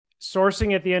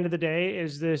sourcing at the end of the day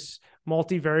is this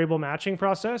multivariable matching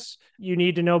process. You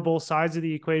need to know both sides of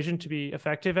the equation to be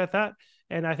effective at that.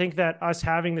 And I think that us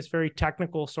having this very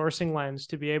technical sourcing lens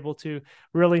to be able to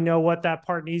really know what that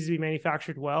part needs to be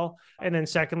manufactured well, and then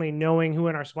secondly, knowing who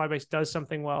in our supply base does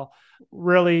something well,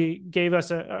 really gave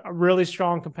us a really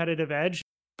strong competitive edge.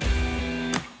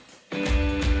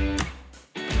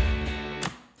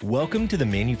 Welcome to the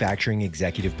Manufacturing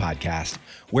Executive Podcast,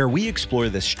 where we explore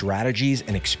the strategies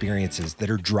and experiences that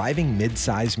are driving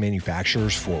mid-sized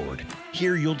manufacturers forward.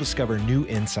 Here you'll discover new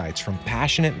insights from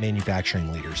passionate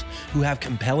manufacturing leaders who have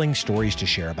compelling stories to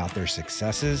share about their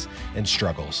successes and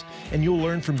struggles. And you'll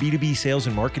learn from B2B sales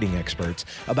and marketing experts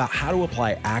about how to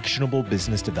apply actionable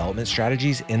business development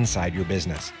strategies inside your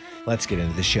business. Let's get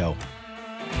into the show.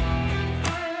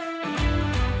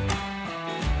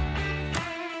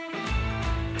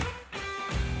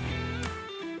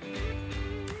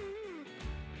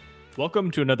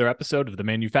 Welcome to another episode of the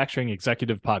Manufacturing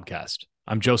Executive Podcast.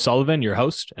 I'm Joe Sullivan, your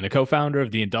host and a co-founder of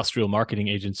the industrial marketing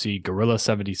agency Gorilla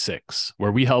 76,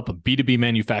 where we help B2B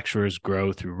manufacturers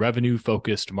grow through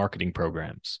revenue-focused marketing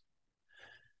programs.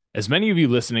 As many of you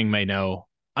listening may know,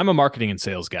 I'm a marketing and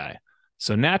sales guy.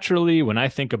 So naturally, when I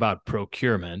think about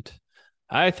procurement,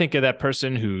 I think of that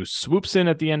person who swoops in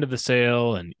at the end of the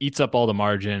sale and eats up all the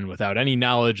margin without any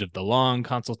knowledge of the long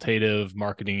consultative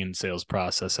marketing and sales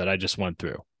process that I just went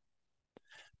through.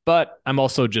 But I'm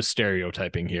also just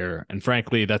stereotyping here, and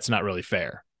frankly, that's not really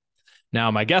fair.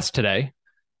 Now, my guest today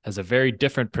has a very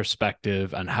different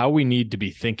perspective on how we need to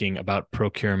be thinking about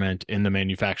procurement in the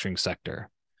manufacturing sector.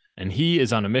 And he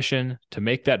is on a mission to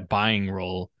make that buying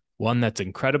role one that's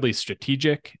incredibly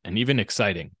strategic and even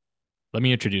exciting. Let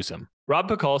me introduce him. Rob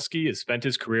Pakalski has spent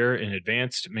his career in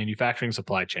advanced manufacturing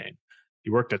supply chain. He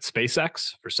worked at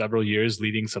SpaceX for several years,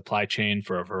 leading supply chain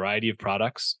for a variety of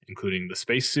products, including the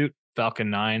spacesuit, Falcon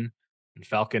 9, and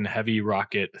Falcon Heavy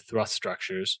rocket thrust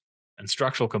structures, and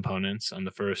structural components on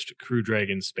the first Crew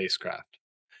Dragon spacecraft.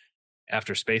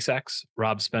 After SpaceX,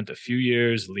 Rob spent a few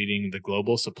years leading the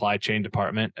global supply chain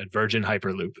department at Virgin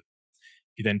Hyperloop.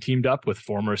 He then teamed up with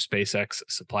former SpaceX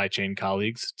supply chain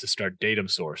colleagues to start Datum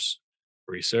Source,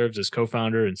 where he serves as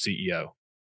co-founder and CEO.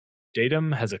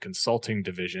 Datum has a consulting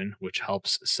division which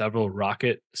helps several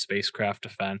rocket, spacecraft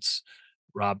defense,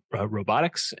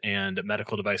 robotics, and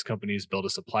medical device companies build a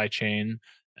supply chain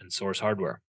and source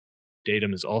hardware.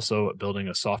 Datum is also building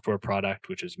a software product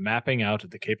which is mapping out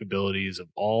the capabilities of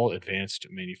all advanced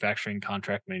manufacturing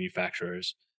contract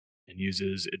manufacturers and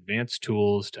uses advanced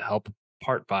tools to help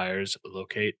part buyers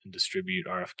locate and distribute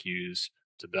RFQs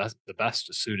to the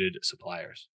best suited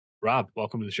suppliers. Rob,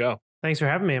 welcome to the show. Thanks for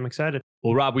having me. I'm excited.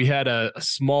 Well, Rob, we had a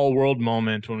small world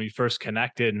moment when we first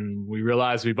connected, and we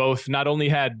realized we both not only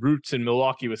had roots in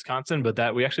Milwaukee, Wisconsin, but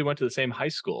that we actually went to the same high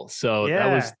school. So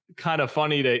That was kind of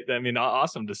funny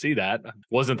awesome to see that.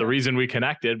 Wasn't the reason we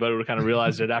connected, but we kind of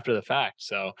realized it after the fact.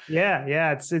 So yeah,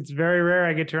 it's very rare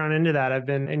I get to run into that. I've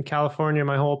been in California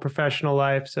my whole professional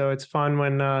life, so it's fun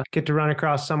when I get to run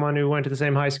across someone who went to the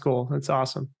same high school. It's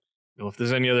awesome. Well, if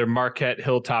there's any other Marquette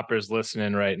Hilltoppers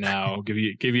listening right now, I'll give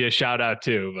you a shout out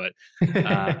too. But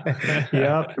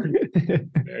yep,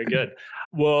 very good.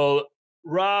 Well,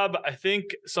 Rob, I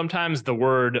think sometimes the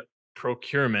word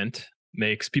procurement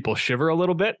makes people shiver a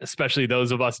little bit, especially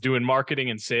those of us doing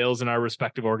marketing and sales in our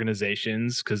respective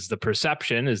organizations, because the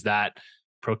perception is that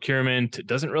procurement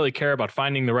doesn't really care about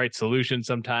finding the right solution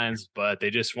sometimes, but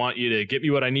they just want you to get me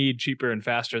what I need cheaper and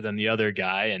faster than the other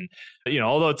guy. And,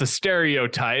 although it's a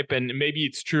stereotype and maybe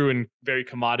it's true in very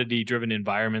commodity driven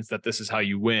environments that this is how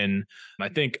you win, I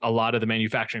think a lot of the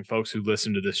manufacturing folks who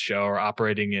listen to this show are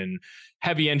operating in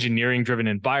heavy engineering driven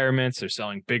environments. They're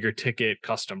selling bigger ticket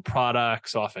custom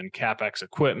products, often CapEx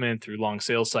equipment through long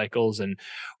sales cycles. And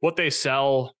what they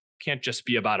sell can't just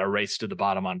be about a race to the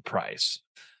bottom on price.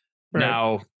 Right.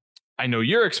 Now, I know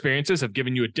your experiences have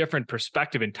given you a different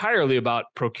perspective entirely about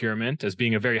procurement as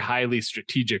being a very highly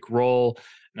strategic role.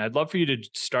 And I'd love for you to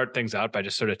start things out by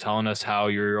just sort of telling us how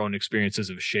your own experiences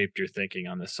have shaped your thinking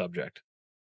on this subject.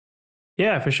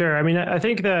 Yeah, for sure. I mean, I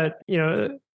think that,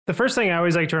 the first thing I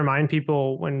always like to remind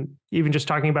people when even just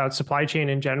talking about supply chain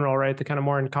in general, right, the kind of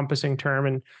more encompassing term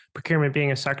and procurement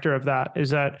being a sector of that, is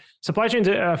that supply chain is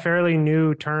a fairly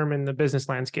new term in the business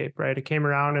landscape, right? It came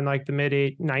around in like the mid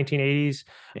 1980s.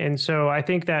 And so I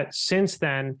think that since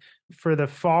then, for the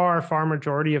far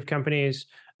majority of companies,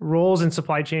 roles in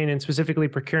supply chain and specifically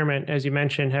procurement, as you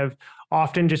mentioned, have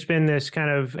often just been this kind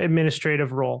of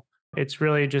administrative role. It's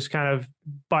really just kind of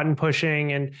button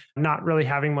pushing and not really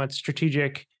having much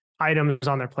strategic items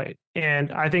on their plate.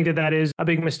 And I think that is a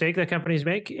big mistake that companies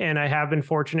make. And I have been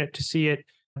fortunate to see it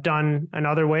done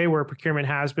another way where procurement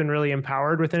has been really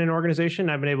empowered within an organization.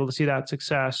 I've been able to see that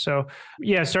success. So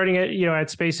yeah, starting at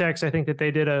SpaceX, I think that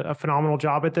they did a phenomenal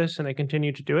job at this and they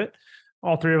continue to do it.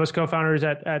 All three of us co-founders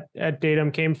at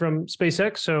Datum came from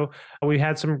SpaceX. So we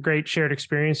had some great shared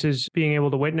experiences being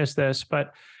able to witness this.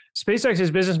 But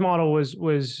SpaceX's business model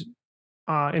was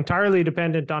entirely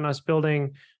dependent on us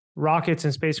building rockets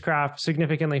and spacecraft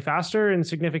significantly faster and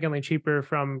significantly cheaper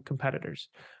from competitors.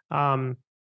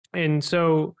 And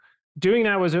so doing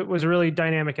that was a really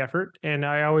dynamic effort. And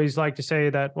I always like to say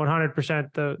that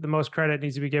 100% the most credit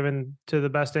needs to be given to the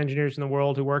best engineers in the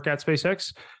world who work at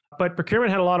SpaceX. But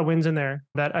procurement had a lot of wins in there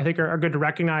that I think are good to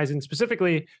recognize, and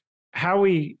specifically how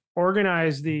we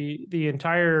organize the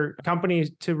entire company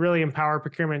to really empower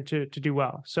procurement to do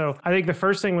well. So I think the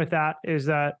first thing with that is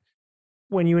that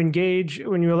when you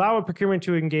allow a procurement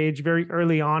to engage very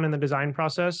early on in the design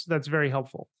process, that's very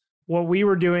helpful. What we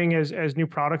were doing as new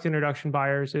product introduction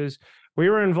buyers is we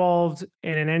were involved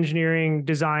in an engineering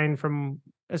design from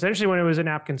essentially when it was a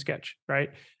napkin sketch, right?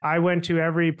 I went to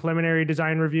every preliminary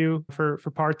design review for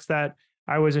parts that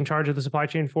I was in charge of the supply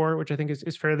chain for, which I think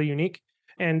is fairly unique.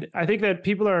 And I think that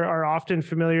people are often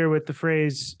familiar with the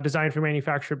phrase design for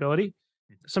manufacturability.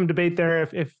 Some debate there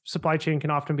if supply chain can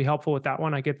often be helpful with that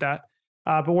one. I get that.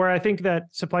 But where I think that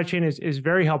supply chain is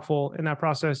very helpful in that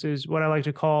process is what I like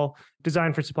to call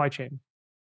design for supply chain.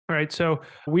 All right. So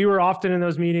we were often in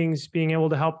those meetings being able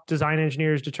to help design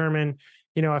engineers determine,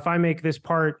 if I make this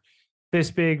part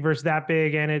this big versus that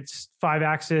big and it's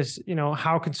 5-axis,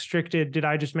 how constricted did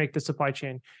I just make the supply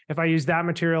chain? If I use that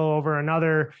material over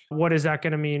another, what is that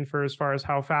going to mean for as far as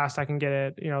how fast I can get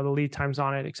it, the lead times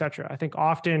on it, et cetera. I think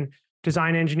often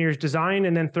design engineers design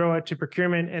and then throw it to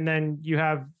procurement, and then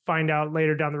find out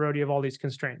later down the road you have all these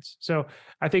constraints. So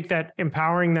I think that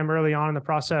empowering them early on in the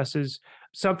process is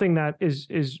something that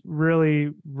is really,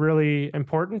 really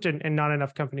important and not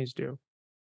enough companies do.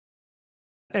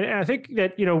 And I think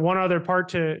that, one other part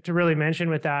to really mention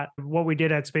with that, what we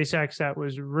did at SpaceX that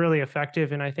was really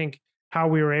effective, and I think how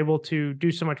we were able to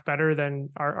do so much better than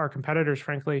our competitors,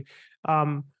 frankly,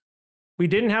 we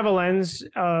didn't have a lens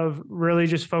of really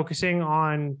just focusing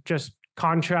on just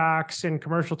contracts and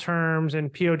commercial terms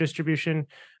and PO distribution.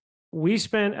 We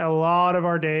spent a lot of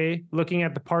our day looking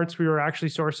at the parts we were actually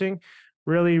sourcing,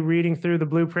 really reading through the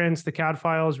blueprints, the CAD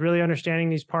files, really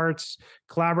understanding these parts,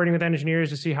 collaborating with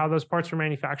engineers to see how those parts were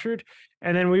manufactured.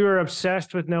 And then we were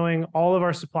obsessed with knowing all of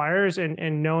our suppliers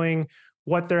and knowing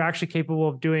what they're actually capable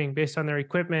of doing based on their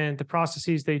equipment, the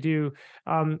processes they do.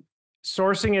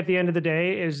 Sourcing at the end of the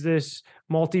day is this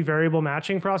multivariable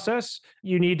matching process.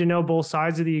 You need to know both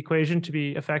sides of the equation to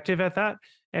be effective at that.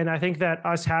 And I think that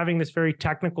us having this very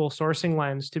technical sourcing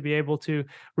lens to be able to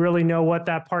really know what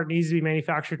that part needs to be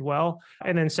manufactured well,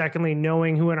 and then secondly,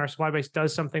 knowing who in our supply base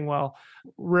does something well,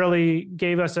 really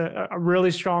gave us a really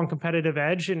strong competitive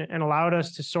edge and allowed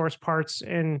us to source parts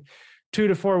in 2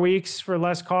 to 4 weeks for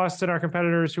less cost than our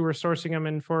competitors who were sourcing them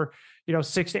in for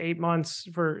 6 to 8 months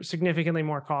for significantly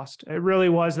more cost. It really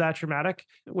was that dramatic,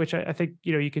 which I think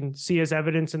you can see as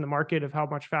evidence in the market of how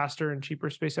much faster and cheaper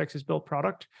SpaceX has built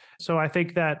product. So I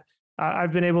think that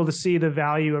I've been able to see the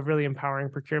value of really empowering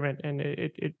procurement, and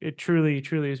it truly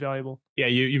is valuable. Yeah,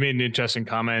 you made an interesting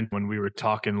comment when we were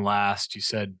talking last. You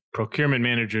said procurement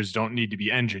managers don't need to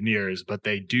be engineers, but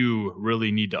they do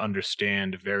really need to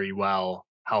understand very well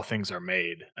how things are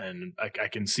made. And I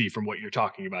can see from what you're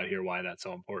talking about here why that's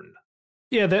so important.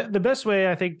 Yeah, the best way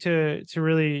I think to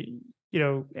really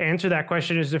answer that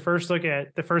question is to first look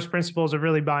at the first principles of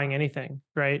really buying anything,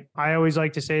 right? I always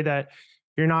like to say that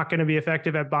you're not going to be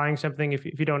effective at buying something if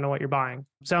you don't know what you're buying.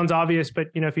 Sounds obvious, but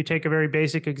if you take a very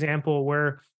basic example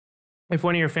where if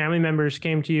one of your family members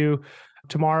came to you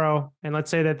tomorrow and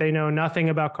let's say that they know nothing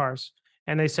about cars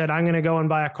and they said, I'm going to go and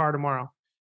buy a car tomorrow,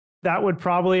 that would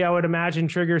probably, I would imagine,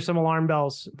 trigger some alarm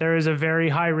bells. There is a very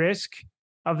high risk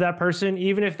of that person,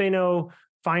 even if they know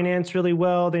finance really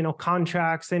well, they know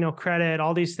contracts, they know credit,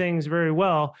 all these things very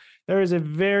well. There is a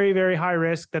very, very high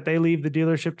risk that they leave the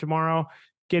dealership tomorrow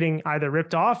getting either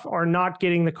ripped off or not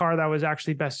getting the car that was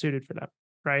actually best suited for them,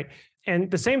 right? And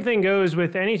the same thing goes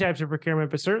with any types of procurement,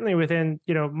 but certainly within,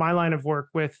 my line of work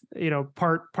with,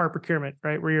 part procurement,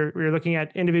 right? Where you're looking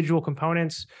at individual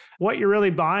components. What you're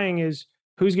really buying is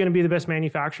who's going to be the best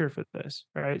manufacturer for this,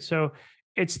 right? So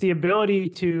it's the ability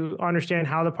to understand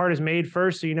how the part is made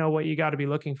first, so you know what you got to be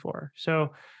looking for.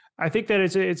 So I think that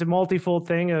it's a multifold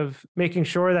thing of making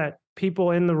sure that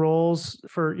people in the roles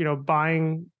for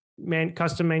buying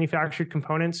custom manufactured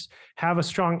components have a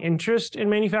strong interest in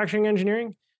manufacturing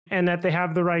engineering, and that they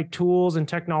have the right tools and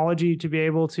technology to be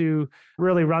able to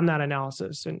really run that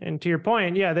analysis. And to your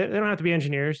point, yeah, they don't have to be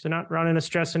engineers. They're not running a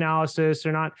stress analysis.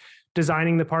 They're not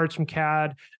designing the parts from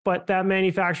CAD, but that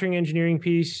manufacturing engineering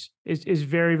piece is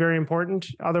very, very important.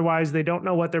 Otherwise, they don't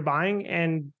know what they're buying,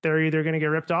 and they're either going to get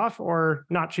ripped off or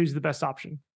not choose the best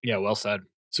option. Yeah, well said.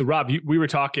 So Rob, we were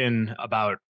talking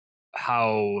about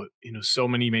how, so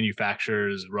many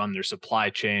manufacturers run their supply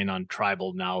chain on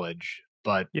tribal knowledge,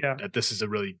 but that this is a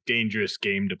really dangerous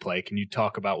game to play. Can you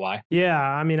talk about why? Yeah,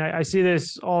 I mean, I see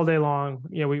this all day long.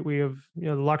 We have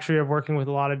the luxury of working with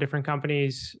a lot of different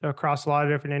companies across a lot of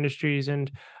different industries,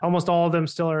 and almost all of them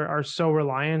still are so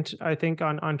reliant, I think,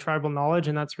 on tribal knowledge,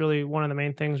 and that's really one of the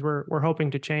main things we're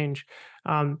hoping to change.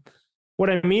 What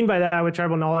I mean by that with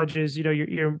tribal knowledge is,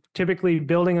 you're typically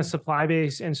building a supply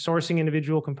base and sourcing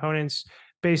individual components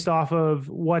based off of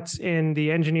what's in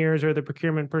the engineers or the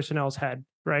procurement personnel's head,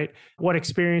 right? What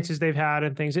experiences they've had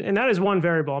and things. And that is one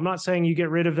variable. I'm not saying you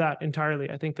get rid of that entirely.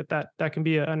 I think that can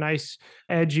be a nice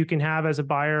edge you can have as a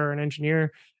buyer or an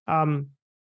engineer.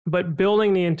 But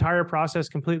building the entire process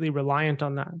completely reliant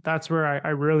on that's where I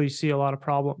really see a lot of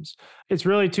problems. It's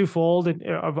really twofold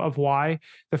of why.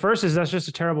 The first is that's just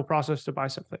a terrible process to buy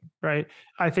something, right?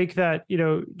 I think that,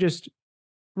 just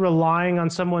relying on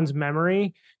someone's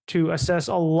memory to assess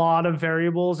a lot of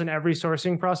variables in every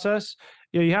sourcing process,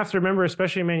 you have to remember,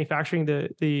 especially in manufacturing,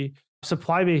 the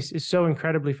supply base is so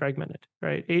incredibly fragmented,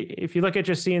 right? If you look at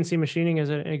just CNC machining as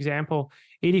an example,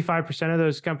 85% of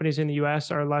those companies in the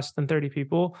US are less than 30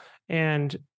 people.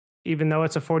 And even though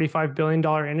it's a $45 billion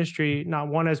industry, not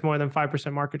one has more than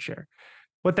 5% market share.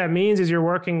 What that means is you're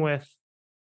working with,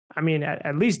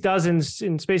 at least dozens,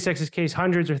 in SpaceX's case,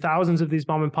 hundreds or thousands of these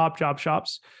mom and pop job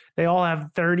shops. They all have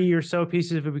 30 or so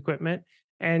pieces of equipment.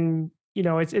 And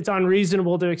it's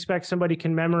unreasonable to expect somebody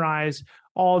can memorize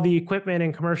all the equipment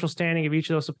and commercial standing of each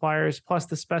of those suppliers, plus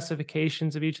the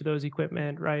specifications of each of those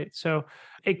equipment, right? So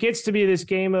it gets to be this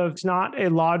game of, it's not a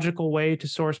logical way to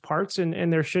source parts,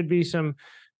 and there should be some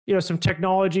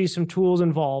technology, some tools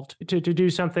involved to do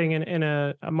something in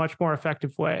a much more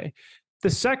effective way. The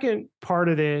second part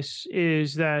of this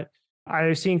is that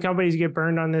I've seen companies get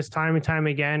burned on this time and time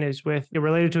again is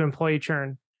related to employee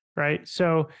churn, right?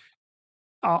 So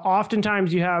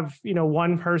oftentimes you have,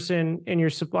 one person in your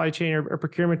supply chain or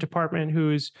procurement department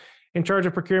who's in charge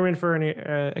of procurement for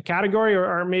a category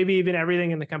or maybe even everything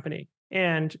in the company.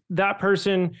 And that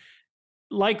person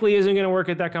likely isn't going to work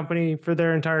at that company for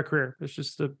their entire career. It's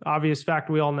just the obvious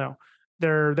fact we all know.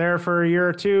 They're there for a year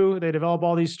or two. They develop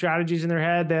all these strategies in their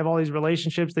head. They have all these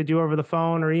relationships they do over the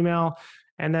phone or email.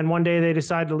 And then one day they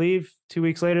decide to leave. 2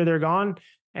 weeks later, they're gone.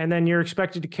 And then you're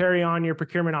expected to carry on your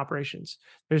procurement operations.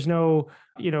 There's no,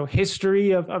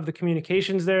 history of the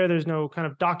communications there. There's no kind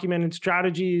of documented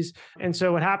strategies. And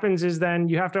so what happens is then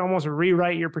you have to almost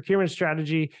rewrite your procurement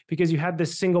strategy because you had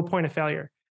this single point of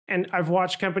failure. And I've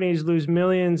watched companies lose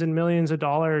millions and millions of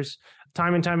dollars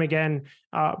time and time again,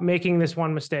 making this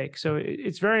one mistake. So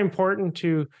it's very important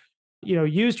to,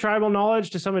 use tribal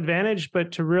knowledge to some advantage,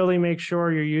 but to really make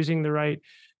sure you're using the right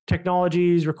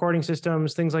technologies, recording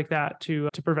systems, things like that to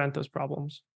prevent those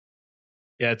problems.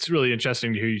 Yeah, it's really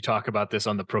interesting to hear you talk about this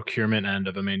on the procurement end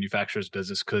of a manufacturer's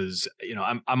business because,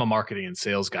 I'm a marketing and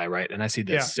sales guy, right? And I see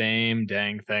the same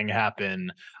dang thing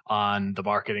happen on the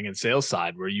marketing and sales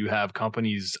side where you have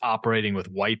companies operating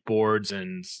with whiteboards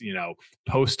and,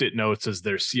 Post-it notes as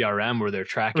their CRM where they're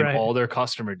tracking all their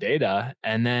customer data.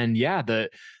 And then,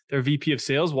 their VP of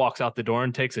sales walks out the door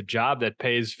and takes a job that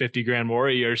pays 50 grand more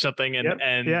a year or something.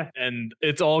 And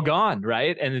it's all gone.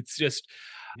 Right. And it's just,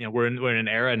 we're in an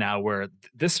era now where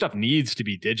this stuff needs to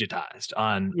be digitized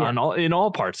in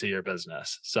all parts of your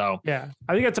business. So I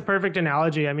think that's a perfect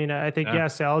analogy. I think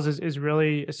sales is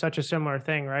really such a similar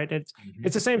thing, right? It's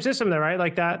the same system there, right?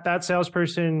 Like that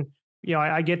salesperson,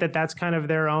 I get that that's kind of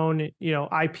their own,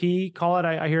 IP, call it.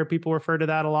 I hear people refer to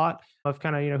that a lot of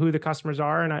kind of, who the customers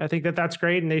are. And I think that that's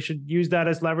great. And they should use that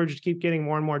as leverage to keep getting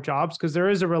more and more jobs because there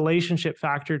is a relationship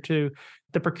factor to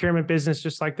the procurement business,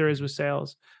 just like there is with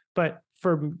sales. But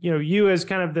for you as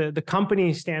kind of the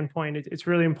company standpoint, it's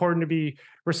really important to be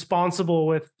responsible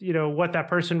with what that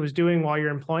person was doing while you're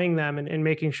employing them and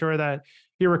making sure that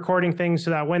you're recording things so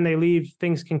that when they leave,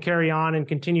 things can carry on and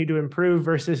continue to improve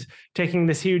versus taking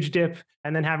this huge dip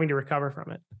and then having to recover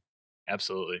from it.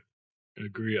 Absolutely. I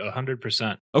agree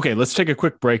 100%. Okay, let's take a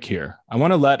quick break here. I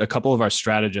want to let a couple of our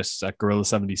strategists at Gorilla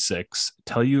 76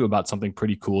 tell you about something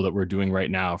pretty cool that we're doing right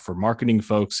now for marketing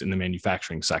folks in the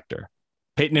manufacturing sector.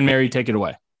 Peyton and Mary, take it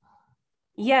away.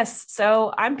 Yes.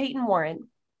 So I'm Peyton Warren.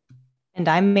 And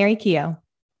I'm Mary Keogh.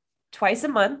 Twice a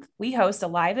month, we host a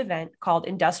live event called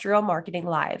Industrial Marketing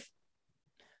Live.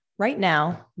 Right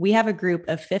now, we have a group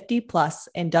of 50 plus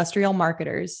industrial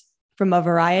marketers from a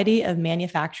variety of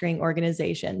manufacturing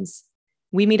organizations.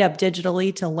 We meet up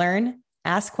digitally to learn,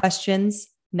 ask questions,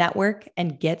 network,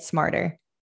 and get smarter.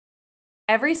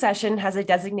 Every session has a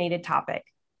designated topic,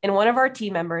 and one of our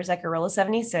team members at Gorilla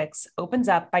 76 opens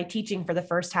up by teaching for the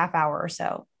first half hour or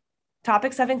so.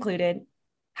 Topics have included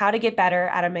how to get better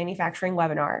at a manufacturing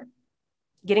webinar,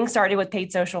 getting started with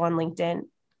paid social on LinkedIn,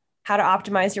 how to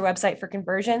optimize your website for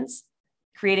conversions,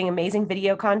 creating amazing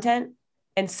video content,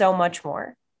 and so much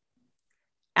more.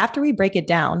 After we break it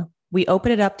down, we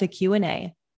open it up to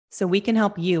Q&A so we can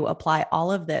help you apply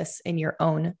all of this in your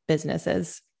own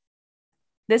businesses.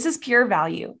 This is pure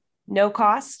value, no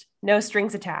cost, no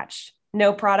strings attached,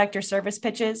 no product or service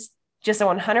pitches, just a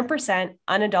 100%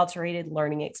 unadulterated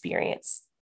learning experience.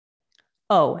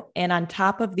 Oh, and on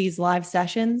top of these live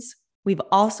sessions, we've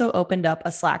also opened up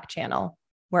a Slack channel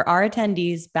where our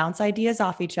attendees bounce ideas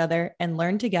off each other and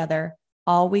learn together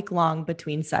all week long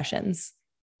between sessions.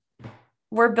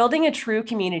 We're building a true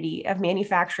community of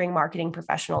manufacturing marketing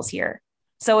professionals here.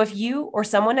 So if you or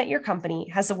someone at your company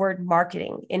has the word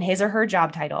marketing in his or her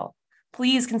job title,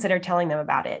 please consider telling them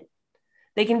about it.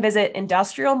 They can visit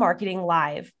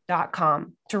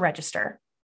industrialmarketinglive.com to register.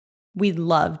 We'd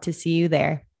love to see you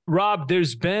there. Rob,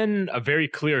 there's been a very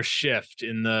clear shift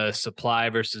in the supply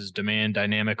versus demand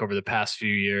dynamic over the past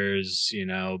few years,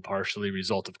 partially a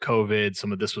result of COVID.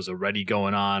 Some of this was already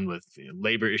going on with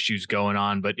labor issues going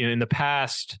on. But in the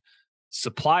past,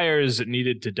 suppliers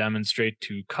needed to demonstrate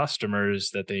to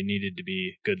customers that they needed to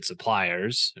be good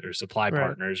suppliers or supply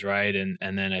partners, right? And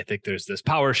then I think there's this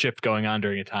power shift going on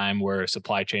during a time where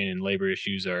supply chain and labor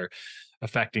issues are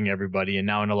affecting everybody. And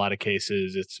now in a lot of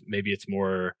cases, it's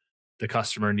more the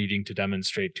customer needing to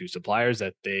demonstrate to suppliers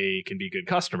that they can be good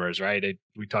customers, right?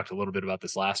 We talked a little bit about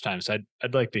this last time, so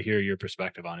I'd like to hear your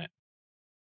perspective on it.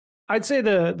 I'd say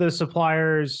the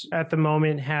suppliers at the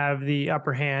moment have the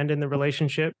upper hand in the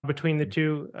relationship between the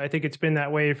two. I think it's been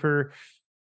that way for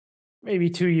maybe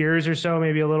 2 years or so,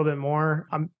 maybe a little bit more.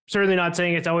 I'm certainly not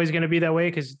saying it's always going to be that way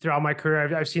because throughout my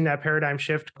career, I've seen that paradigm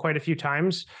shift quite a few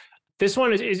times. This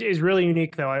one is really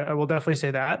unique, though. I will definitely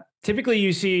say that. Typically,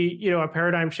 you see, a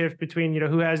paradigm shift between,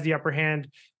 who has the upper hand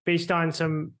based on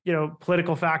some,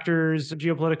 political factors,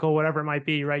 geopolitical, whatever it might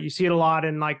be, right? You see it a lot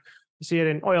in you see it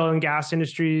in oil and gas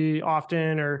industry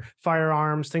often, or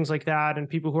firearms, things like that. And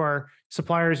people who are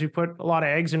suppliers who put a lot of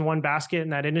eggs in one basket in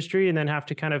that industry and then have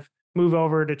to kind of move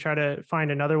over to try to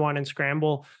find another one and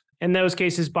scramble. In those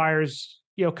cases, buyers,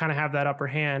 kind of have that upper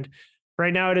hand.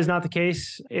 Right now, it is not the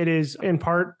case. It is in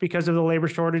part because of the labor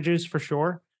shortages, for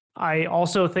sure. I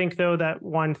also think, though, that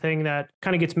one thing that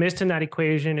kind of gets missed in that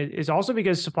equation is also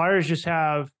because suppliers just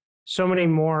have so many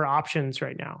more options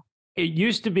right now. It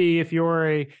used to be, if you're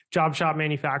a job shop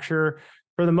manufacturer,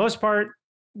 for the most part,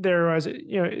 there was,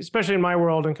 especially in my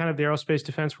world and kind of the aerospace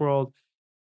defense world,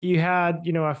 you had,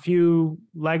 a few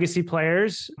legacy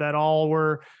players that all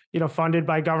were, funded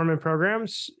by government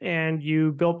programs, and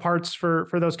you built parts for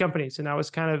those companies. And that was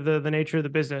kind of the nature of the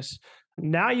business.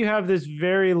 Now you have this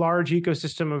very large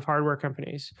ecosystem of hardware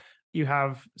companies. You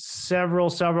have several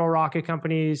rocket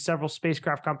companies, several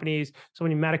spacecraft companies, so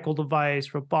many medical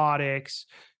device, robotics,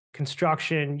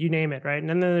 construction, you name it, right? And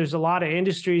then there's a lot of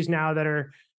industries now that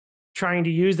are trying to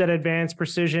use that advanced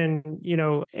precision,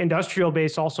 industrial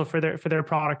base also for their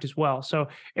product as well. So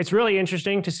it's really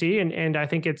interesting to see. And I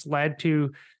think it's led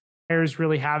to buyers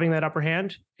really having that upper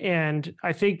hand. And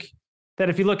I think that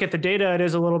if you look at the data, it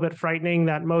is a little bit frightening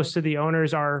that most of the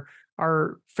owners are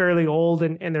fairly old,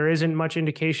 and there isn't much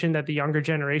indication that the younger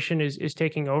generation is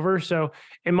taking over. So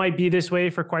it might be this way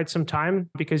for quite some time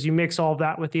because you mix all of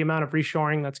that with the amount of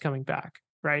reshoring that's coming back,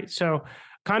 right? So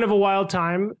kind of a wild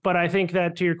time, but I think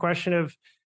that to your question of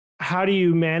how do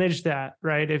you manage that,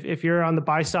 right? If you're on the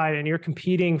buy side and you're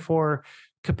competing for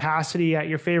capacity at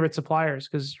your favorite suppliers,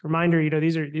 because reminder,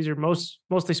 these are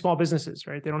mostly small businesses,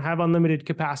 right? They don't have unlimited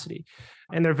capacity,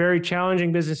 and they're very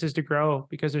challenging businesses to grow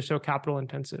because they're so capital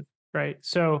intensive, right?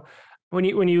 So when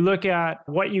you look at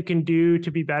what you can do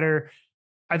to be better,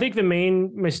 I think the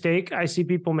main mistake I see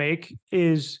people make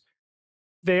is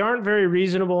they aren't very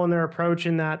reasonable in their approach,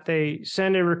 in that they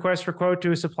send a request for quote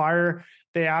to a supplier.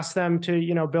 They ask them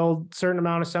to, build a certain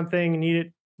amount of something,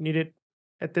 need it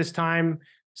at this time,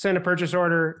 send a purchase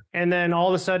order. And then all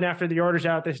of a sudden, after the order's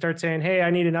out, they start saying, hey,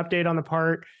 I need an update on the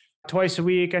part twice a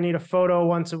week. I need a photo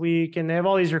once a week. And they have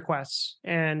all these requests.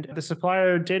 And the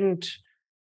supplier didn't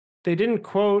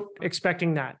quote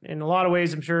expecting that. In a lot of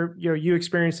ways, I'm sure you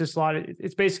experience this a lot.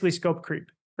 It's basically scope creep,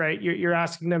 right? You're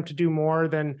asking them to do more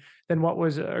than what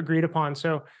was agreed upon.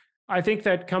 So I think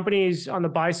that companies on the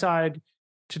buy side,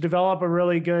 to develop a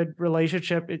really good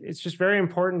relationship, it's just very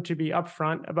important to be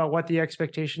upfront about what the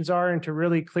expectations are and to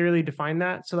really clearly define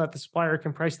that so that the supplier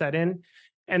can price that in.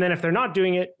 And then if they're not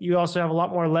doing it, you also have a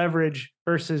lot more leverage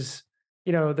versus,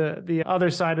 the other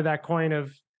side of that coin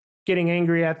of getting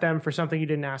angry at them for something you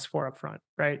didn't ask for upfront,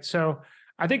 right? So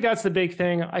I think that's the big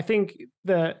thing. I think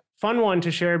the fun one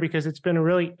to share, because it's been a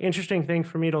really interesting thing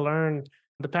for me to learn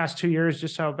the past 2 years,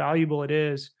 just how valuable it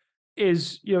is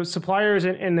suppliers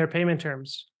and their payment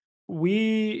terms.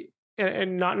 We,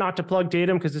 and not to plug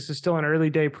Datum, because this is still an early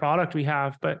day product we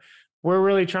have, but we're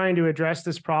really trying to address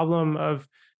this problem of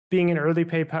being an early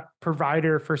pay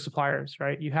provider for suppliers,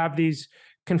 right? You have these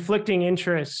conflicting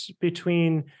interests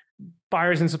between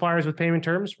buyers and suppliers with payment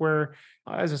terms, where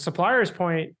as a supplier's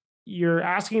point, you're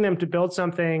asking them to build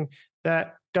something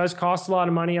that does cost a lot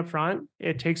of money up front.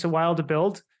 It takes a while to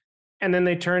build. And then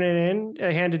they turn it in,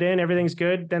 hand it in, everything's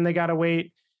good. Then they got to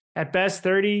wait at best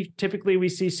 30. Typically, we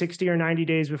see 60 or 90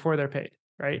 days before they're paid,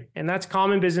 right? And that's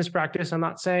common business practice. I'm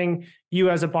not saying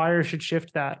you as a buyer should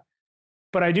shift that.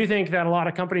 But I do think that a lot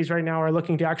of companies right now are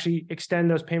looking to actually extend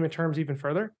those payment terms even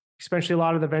further, especially a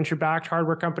lot of the venture-backed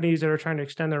hardware companies that are trying to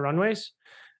extend their runways.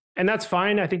 And that's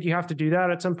fine. I think you have to do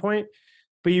that at some point.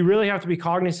 But you really have to be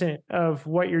cognizant of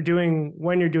what you're doing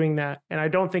when you're doing that. And I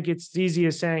don't think it's as easy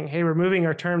as saying, hey, we're moving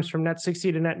our terms from net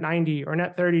 60 to net 90 or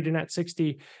net 30 to net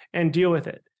 60 and deal with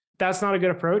it. That's not a good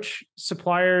approach.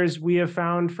 Suppliers, we have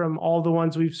found from all the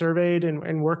ones we've surveyed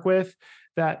and work with,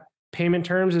 that payment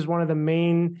terms is one of the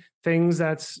main things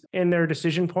that's in their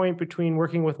decision point between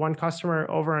working with one customer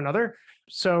over another.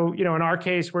 So, in our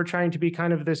case, we're trying to be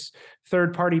kind of this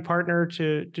third-party partner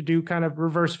to do kind of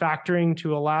reverse factoring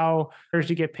to allow buyers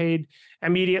to get paid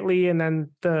immediately, and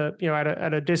then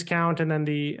at a discount, and then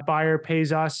the buyer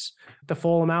pays us the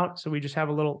full amount. So we just have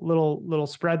a little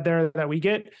spread there that we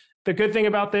get. The good thing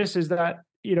about this is that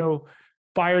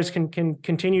buyers can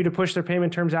continue to push their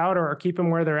payment terms out or keep them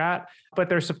where they're at, but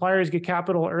their suppliers get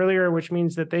capital earlier, which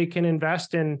means that they can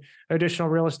invest in additional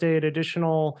real estate,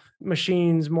 additional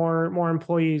machines, more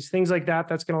employees, things like that.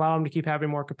 That's going to allow them to keep having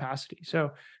more capacity.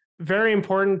 So very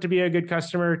important to be a good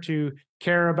customer, to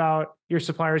care about your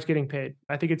suppliers getting paid.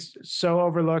 I think it's so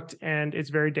overlooked and it's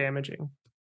very damaging.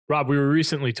 Rob, we were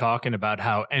recently talking about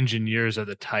how engineers are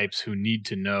the types who need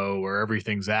to know where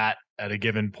everything's at a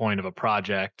given point of a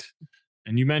project.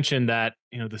 And you mentioned that,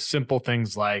 the simple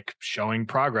things like showing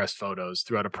progress photos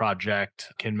throughout a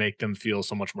project can make them feel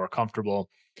so much more comfortable.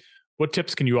 What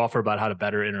tips can you offer about how to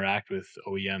better interact with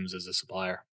OEMs as a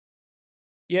supplier?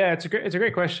 Yeah, it's a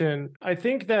great question. I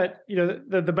think that,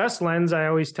 the best lens I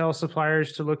always tell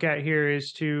suppliers to look at here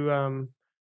is to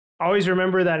always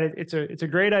remember that it's a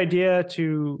great idea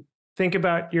to think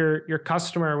about your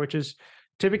customer, which is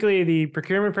typically the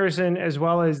procurement person as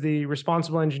well as the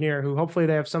responsible engineer, who hopefully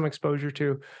they have some exposure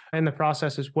to in the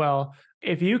process as well.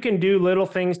 If you can do little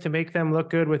things to make them look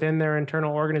good within their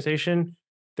internal organization,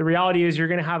 the reality is you're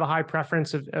going to have a high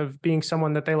preference of being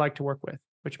someone that they like to work with,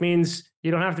 which means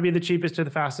you don't have to be the cheapest or the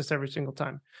fastest every single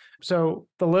time. So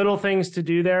the little things to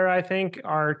do there, I think,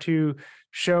 are to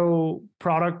show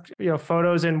product,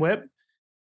 photos in WIP.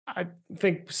 I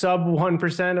think sub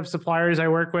 1% of suppliers I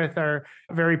work with are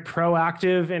very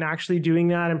proactive in actually doing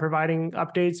that and providing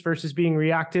updates versus being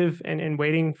reactive and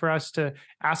waiting for us to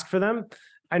ask for them.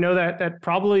 I know that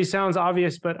probably sounds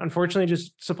obvious, but unfortunately,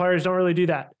 just suppliers don't really do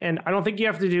that. And I don't think you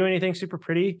have to do anything super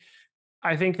pretty.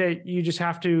 I think that you just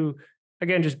have to,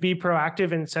 again, just be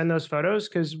proactive and send those photos,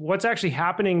 because what's actually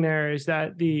happening there is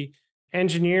that the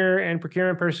engineer and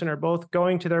procurement person are both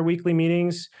going to their weekly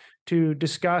meetings to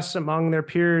discuss among their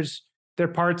peers their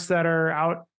parts that are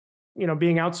out,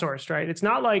 being outsourced, right? It's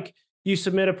not like you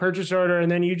submit a purchase order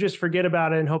and then you just forget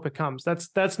about it and hope it comes.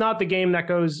 That's not the game that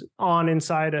goes on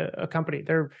inside a company.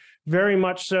 They're very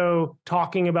much so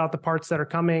talking about the parts that are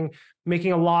coming,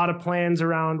 making a lot of plans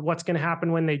around what's going to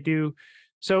happen when they do.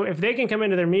 So if they can come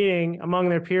into their meeting among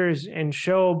their peers and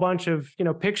show a bunch of,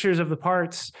 pictures of the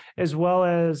parts, as well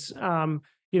as,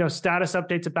 status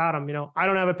updates about them. I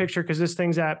don't have a picture because this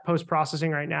thing's at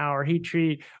post-processing right now, or heat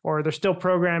treat, or they're still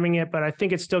programming it, but I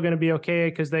think it's still going to be okay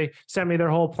because they sent me their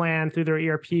whole plan through their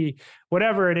ERP.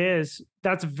 Whatever it is,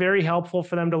 that's very helpful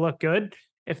for them to look good.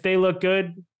 If they look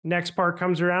good, next part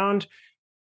comes around,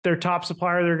 their top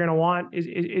supplier they're going to want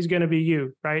is going to be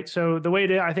you, right? So the way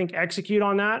to, I think, execute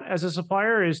on that as a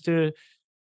supplier is to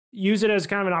use it as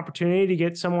kind of an opportunity to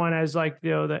get someone as like,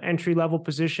 the entry level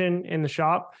position in the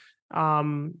shop,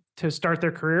 to start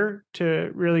their career,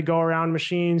 to really go around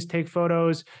machines, take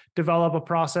photos, develop a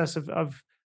process of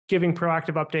giving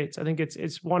proactive updates. I think it's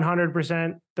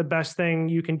 100% the best thing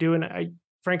you can do. And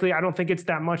frankly, I don't think it's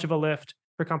that much of a lift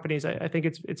for companies. I think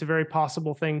it's a very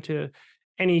possible thing to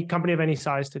any company of any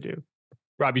size to do.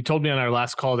 Rob, you told me on our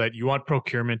last call that you want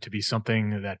procurement to be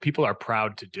something that people are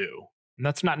proud to do. And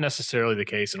that's not necessarily the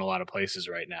case in a lot of places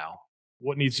right now.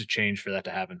 What needs to change for that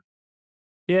to happen?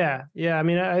 Yeah. I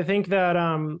mean, I think that,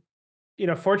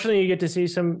 fortunately you get to see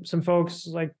some folks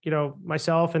like,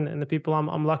 myself and the people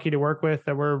I'm lucky to work with,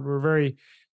 that we're very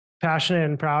passionate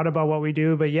and proud about what we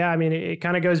do. But yeah, I mean, it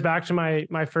kind of goes back to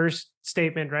my first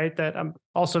statement, right? That I'm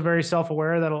also very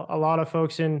self-aware that a lot of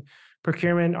folks in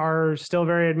procurement are still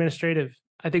very administrative.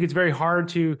 I think it's very hard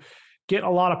to get a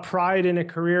lot of pride in a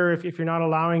career if you're not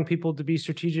allowing people to be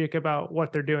strategic about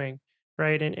what they're doing,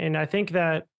 right? And I think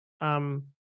that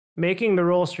making the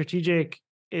role strategic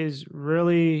is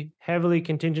really heavily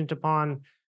contingent upon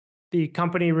the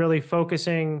company really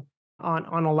focusing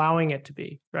on allowing it to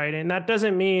be, right? And that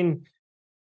doesn't mean,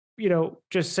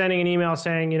 just sending an email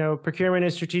saying, procurement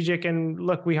is strategic and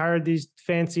look, we hired these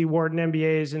fancy Wharton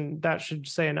MBAs and that should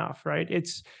say enough, right?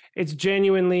 It's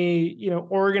genuinely,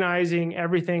 organizing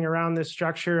everything around this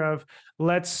structure of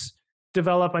let's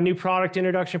develop a new product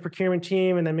introduction procurement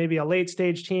team and then maybe a late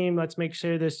stage team. Let's make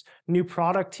sure this new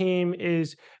product team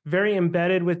is very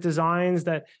embedded with designs,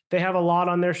 that they have a lot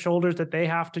on their shoulders that they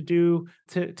have to do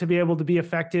to be able to be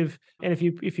effective. And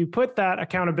if you put that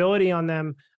accountability on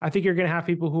them, I think you're going to have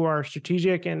people who are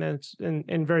strategic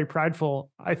and very prideful.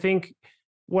 I think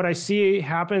what I see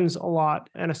happens a lot,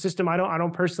 and a system I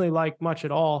don't personally like much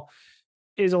at all,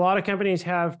 is a lot of companies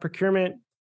have procurement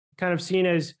kind of seen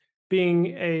as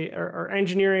being or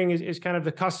engineering is kind of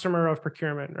the customer of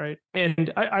procurement, right?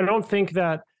 And I don't think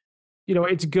that,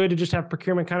 it's good to just have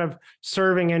procurement kind of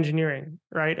serving engineering,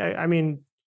 right? I mean,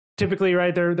 typically,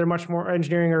 right, they're much more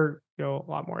engineering or, a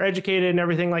lot more educated and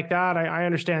everything like that. I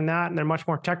understand that, and they're much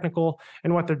more technical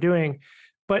in what they're doing.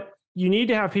 But you need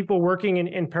to have people working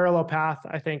in parallel path,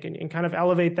 I think, and kind of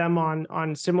elevate them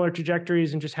on similar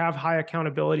trajectories and just have high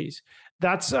accountabilities.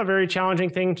 That's a very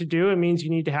challenging thing to do. It means you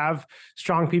need to have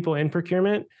strong people in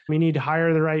procurement. We need to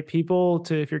hire the right people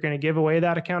if you're going to give away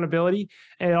that accountability.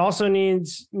 And it also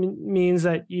means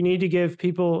that you need to give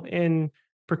people in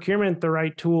procurement the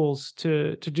right tools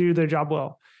to do their job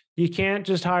well. You can't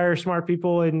just hire smart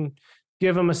people and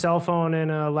give them a cell phone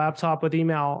and a laptop with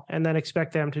email and then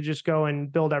expect them to just go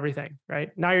and build everything,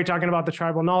 right? Now you're talking about the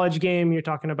tribal knowledge game. You're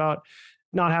talking about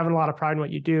not having a lot of pride in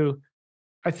what you do.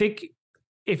 I think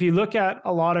if you look at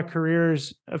a lot of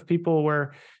careers of people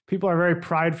where people are very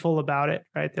prideful about it,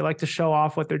 right? They like to show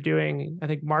off what they're doing. I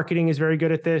think marketing is very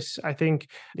good at this. I think,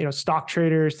 stock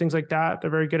traders, things like that, they're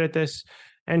very good at this.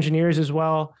 Engineers as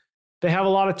well. They have a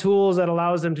lot of tools that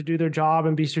allows them to do their job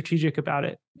and be strategic about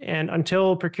it. And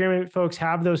until procurement folks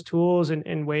have those tools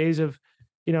and ways of,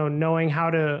 knowing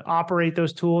how to operate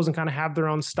those tools and kind of have their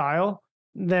own style,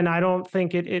 then I don't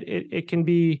think it can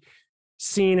be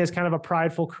seen as kind of a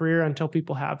prideful career until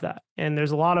people have that. And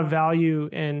there's a lot of value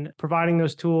in providing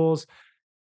those tools,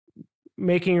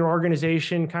 making your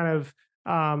organization kind of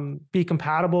be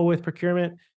compatible with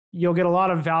procurement. You'll get a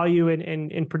lot of value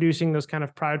in producing those kind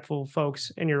of prideful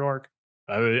folks in your org.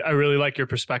 I really like your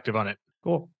perspective on it.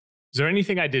 Cool. Is there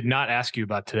anything I did not ask you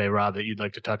about today, Rob, that you'd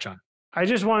like to touch on? I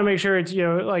just want to make sure it's,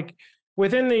 like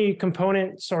within the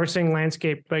component sourcing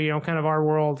landscape, but, kind of our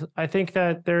world, I think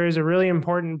that there is a really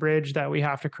important bridge that we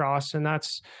have to cross, and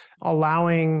that's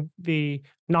allowing the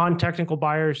non-technical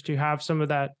buyers to have some of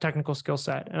that technical skill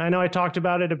set. And I know I talked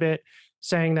about it a bit,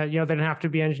 saying that, they don't have to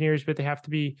be engineers, but they have to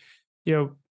be,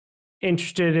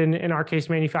 interested in our case,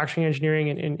 manufacturing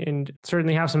engineering and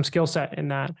certainly have some skill set in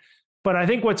that. But I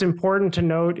think what's important to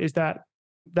note is that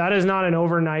is not an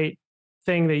overnight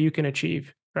thing that you can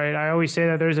achieve, right? I always say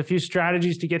that there's a few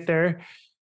strategies to get there.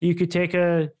 You could take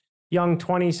a young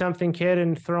 20-something kid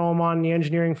and throw him on the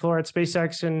engineering floor at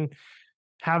SpaceX and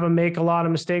have him make a lot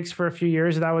of mistakes for a few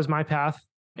years. That was my path.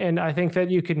 And I think that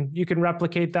you can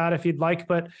replicate that if you'd like,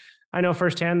 but I know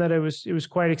firsthand that it was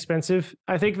quite expensive.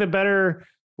 I think the better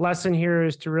lesson here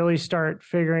is to really start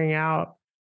figuring out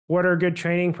what are good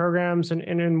training programs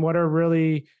and what are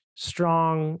really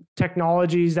strong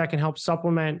technologies that can help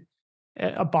supplement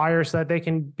a buyer so that they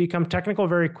can become technical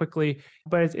very quickly.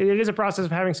 But it is a process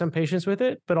of having some patience with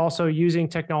it, but also using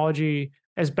technology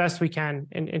as best we can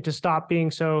and to stop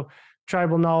being so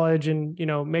tribal knowledge and,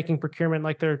 making procurement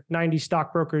like they're 90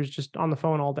 stockbrokers just on the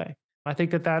phone all day. I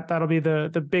think that'll be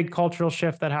the big cultural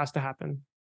shift that has to happen.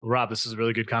 Rob, this is a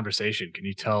really good conversation. Can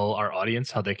you tell our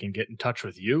audience how they can get in touch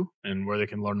with you and where they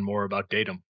can learn more about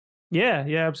Datum? Yeah,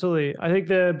 absolutely. I think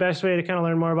the best way to kind of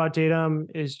learn more about Datum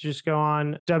is just go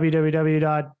on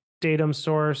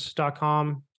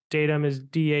www.datumsource.com. Datum is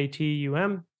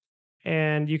DATUM.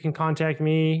 and you can contact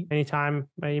me anytime.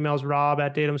 My email is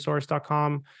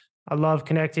rob@datumsource.com. I love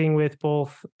connecting with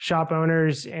both shop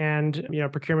owners and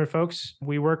procurement folks.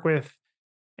 We work with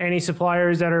any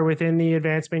suppliers that are within the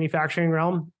advanced manufacturing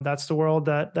realm. That's the world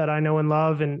that I know and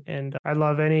love. And I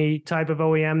love any type of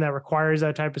OEM that requires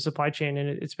that type of supply chain.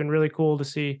 And it's been really cool to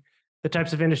see the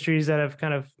types of industries that have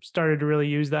kind of started to really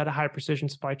use that high precision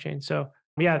supply chain. So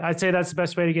yeah, I'd say that's the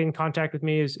best way to get in contact with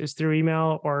me is through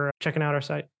email or checking out our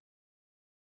site.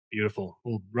 Beautiful.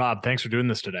 Well, Rob, thanks for doing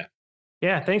this today.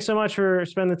 Yeah, thanks so much for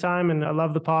spending the time. And I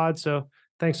love the pod. So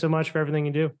thanks so much for everything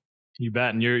you do. You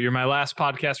bet. And you're my last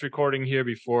podcast recording here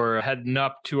before heading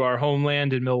up to our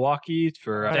homeland in Milwaukee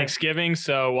for Thanksgiving.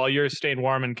 So while you're staying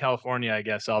warm in California, I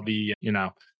guess I'll be,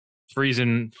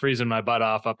 freezing my butt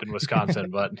off up in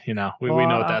Wisconsin. But, we know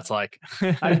what that's like.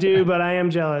 I do, but I am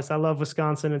jealous. I love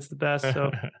Wisconsin. It's the best. So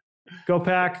go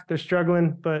Pack. They're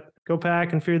struggling, but go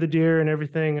Pack and fear the deer and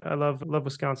everything. I love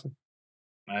Wisconsin.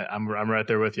 I'm right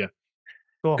there with you.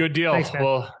 Cool. Good deal. Thanks, man.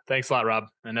 Well, thanks a lot, Rob.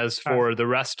 And as for the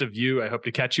rest of you, I hope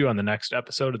to catch you on the next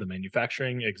episode of The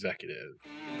Manufacturing Executive.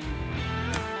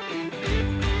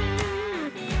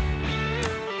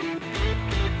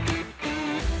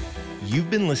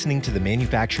 You've been listening to the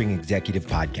Manufacturing Executive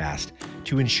Podcast.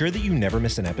 To ensure that you never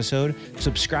miss an episode,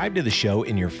 subscribe to the show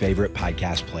in your favorite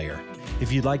podcast player.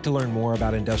 If you'd like to learn more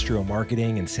about industrial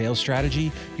marketing and sales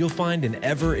strategy, you'll find an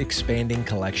ever-expanding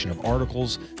collection of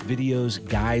articles, videos,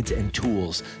 guides, and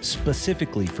tools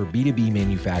specifically for B2B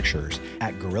manufacturers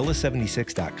at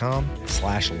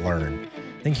gorilla76.com/learn.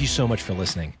 Thank you so much for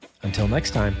listening. Until next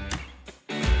time.